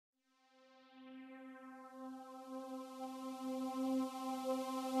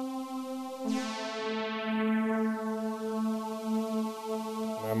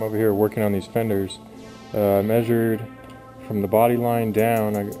working on these fenders. I measured from the body line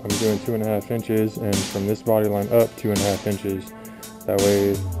down, I'm doing 2.5 inches, and from this body line up 2.5 inches. That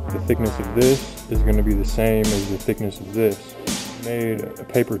way the thickness of this is going to be the same as the thickness of this. I made a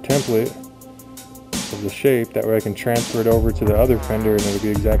paper template of the shape, that way I can transfer it over to the other fender and it'll be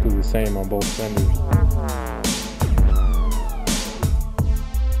exactly the same on both fenders.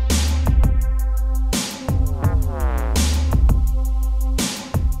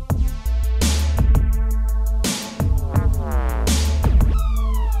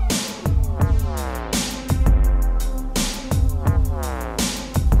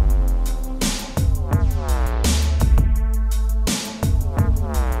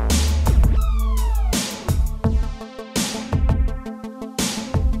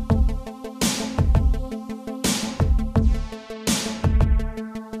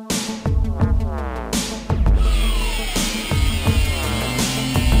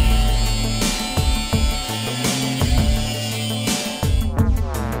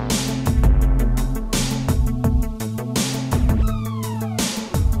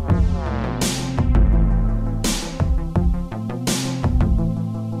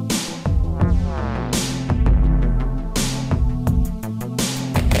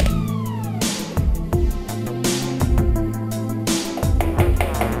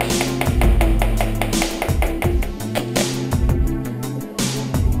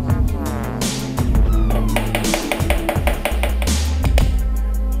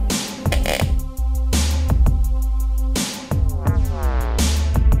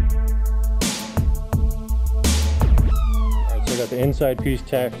 The inside piece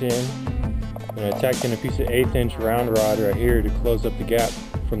tacked in, and I tacked in a piece of 1/8 inch round rod right here to close up the gap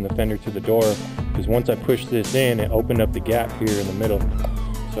from the fender to the door, because once I pushed this in, it opened up the gap here in the middle.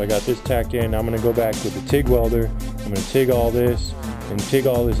 So I got this tacked in. I'm going to go back with the TIG welder. I'm going to TIG all this and TIG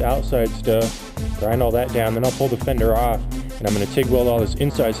all this outside stuff, grind all that down, then I'll pull the fender off, and I'm going to TIG weld all this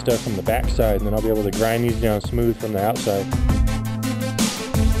inside stuff from the back side, and then I'll be able to grind these down smooth from the outside.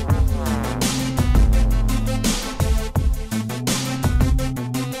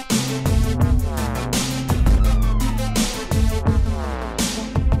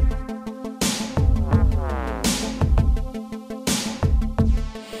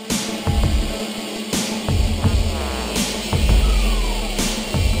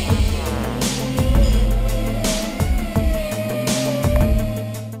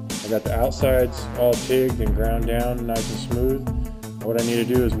 Got the outsides all TIGged and ground down nice and smooth. What I need to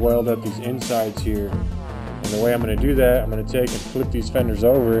do is weld up these insides here. And the way I'm going to do that, I'm going to take and flip these fenders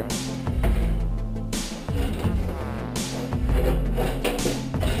over.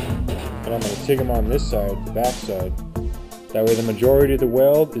 And I'm going to TIG them on this side, the back side. That way the majority of the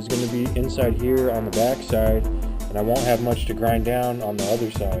weld is going to be inside here on the back side, and I won't have much to grind down on the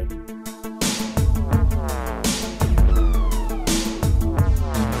other side.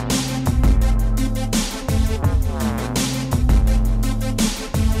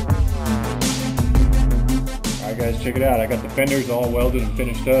 Guys, check it out. I got the fenders all welded and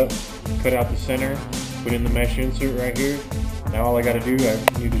finished up, cut out the center, put in the mesh insert right here. Now all I got to do,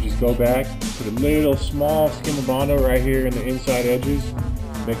 I need to just go back, put a little small skim of Bondo right here in the inside edges,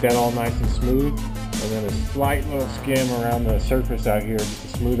 make that all nice and smooth, and then a slight little skim around the surface out here just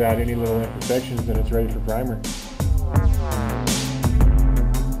to smooth out any little imperfections, and it's ready for primer.